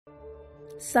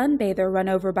Sunbather run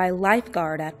over by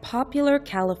lifeguard at popular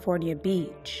California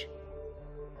beach.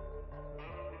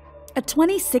 A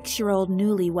 26-year-old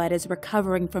newlywed is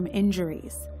recovering from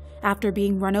injuries after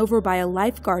being run over by a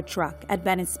lifeguard truck at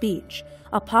Venice Beach,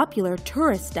 a popular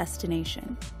tourist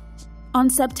destination. On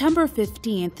September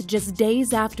 15th, just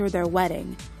days after their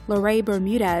wedding, Lorae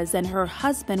Bermudez and her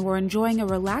husband were enjoying a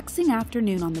relaxing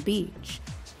afternoon on the beach.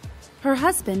 Her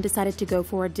husband decided to go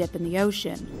for a dip in the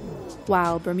ocean,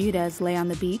 while Bermudez lay on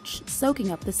the beach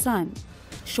soaking up the sun.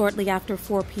 Shortly after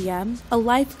 4 p.m., a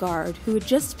lifeguard who had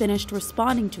just finished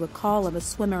responding to a call of a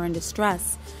swimmer in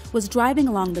distress was driving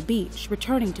along the beach,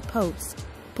 returning to post.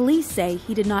 Police say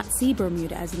he did not see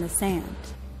Bermudez in the sand.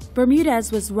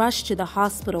 Bermudez was rushed to the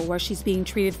hospital where she's being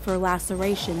treated for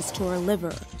lacerations to her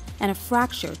liver and a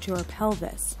fracture to her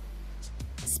pelvis.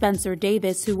 Spencer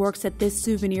Davis, who works at this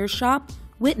souvenir shop,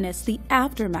 witnessed the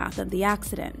aftermath of the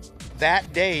accident.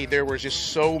 That day, there were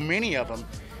just so many of them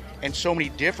and so many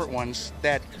different ones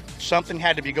that something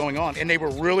had to be going on, and they were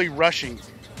really rushing.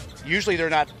 Usually they're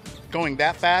not going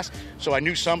that fast, so I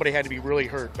knew somebody had to be really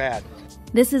hurt bad.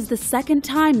 This is the second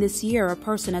time this year a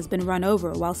person has been run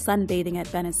over while sunbathing at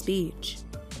Venice Beach.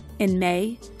 In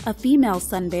May, a female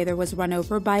sunbather was run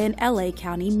over by an LA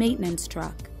County maintenance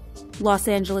truck. Los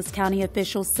Angeles County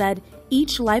officials said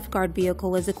each lifeguard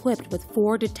vehicle is equipped with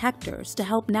 4 detectors to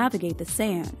help navigate the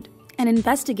sand. An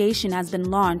investigation has been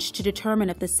launched to determine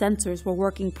if the sensors were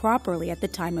working properly at the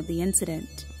time of the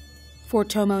incident. For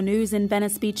TomoNews in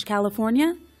Venice Beach,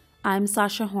 California, I'm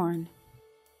Sasha Horn.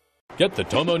 Get the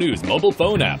TomoNews mobile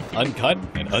phone app, uncut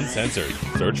and uncensored.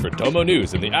 Search for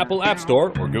TomoNews in the Apple App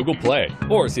Store or Google Play,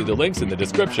 or see the links in the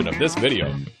description of this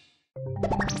video.